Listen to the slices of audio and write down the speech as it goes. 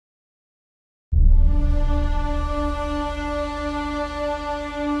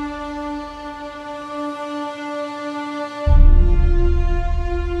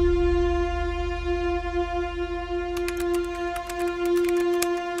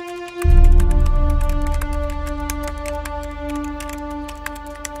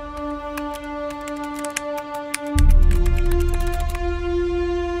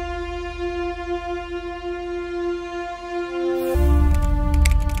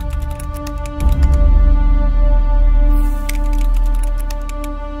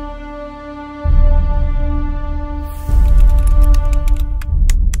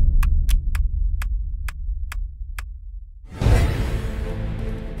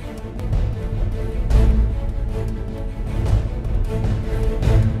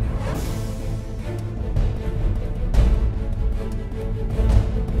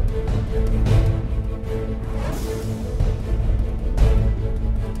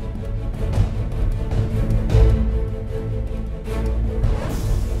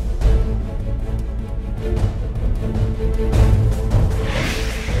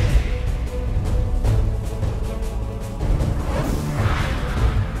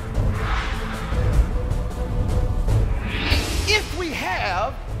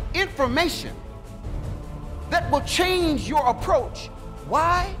information that will change your approach,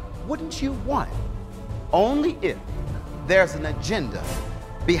 why wouldn't you want it? Only if there's an agenda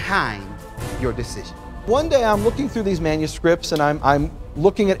behind your decision. One day I'm looking through these manuscripts and I'm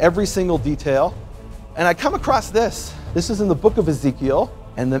looking at every single detail, and I come across this. This is in the book of Ezekiel,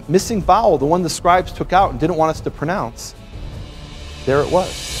 and the missing vowel, the one the scribes took out and didn't want us to pronounce, there it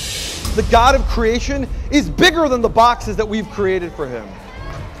was. The God of creation is bigger than the boxes that we've created for him.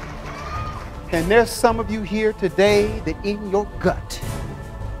 And there's some of you here today that in your gut,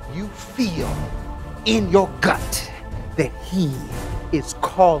 you feel in your gut that he is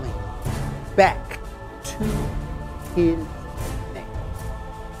calling back to his name.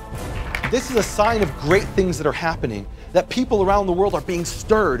 This is a sign of great things that are happening, that people around the world are being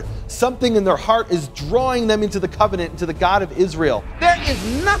stirred. Something in their heart is drawing them into the covenant, into the God of Israel. There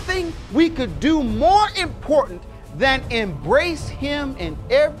is nothing we could do more important than embrace him in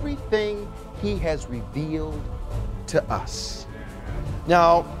everything he has revealed to us.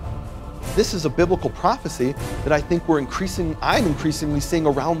 Now, this is a biblical prophecy that I think I'm increasingly seeing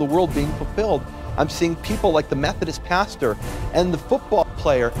around the world being fulfilled. I'm seeing people like the Methodist pastor and the football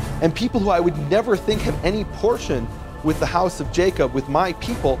player and people who I would never think have any portion with the house of Jacob, with my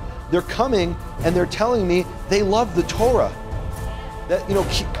people. They're coming and they're telling me they love the Torah. That, you know,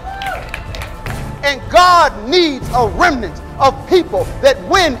 and God needs a remnant of people that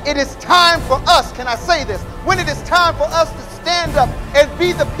when it is time for us, can I say this? When it is time for us to stand up and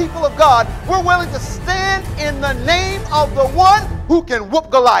be the people of God, we're willing to stand in the name of the one who can whoop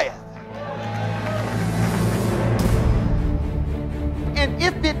Goliath. And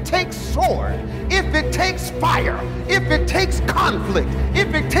if it takes sword, if it takes fire, if it takes conflict,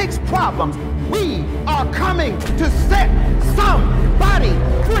 if it takes problems, we are coming to set somebody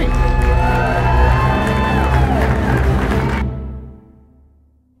free.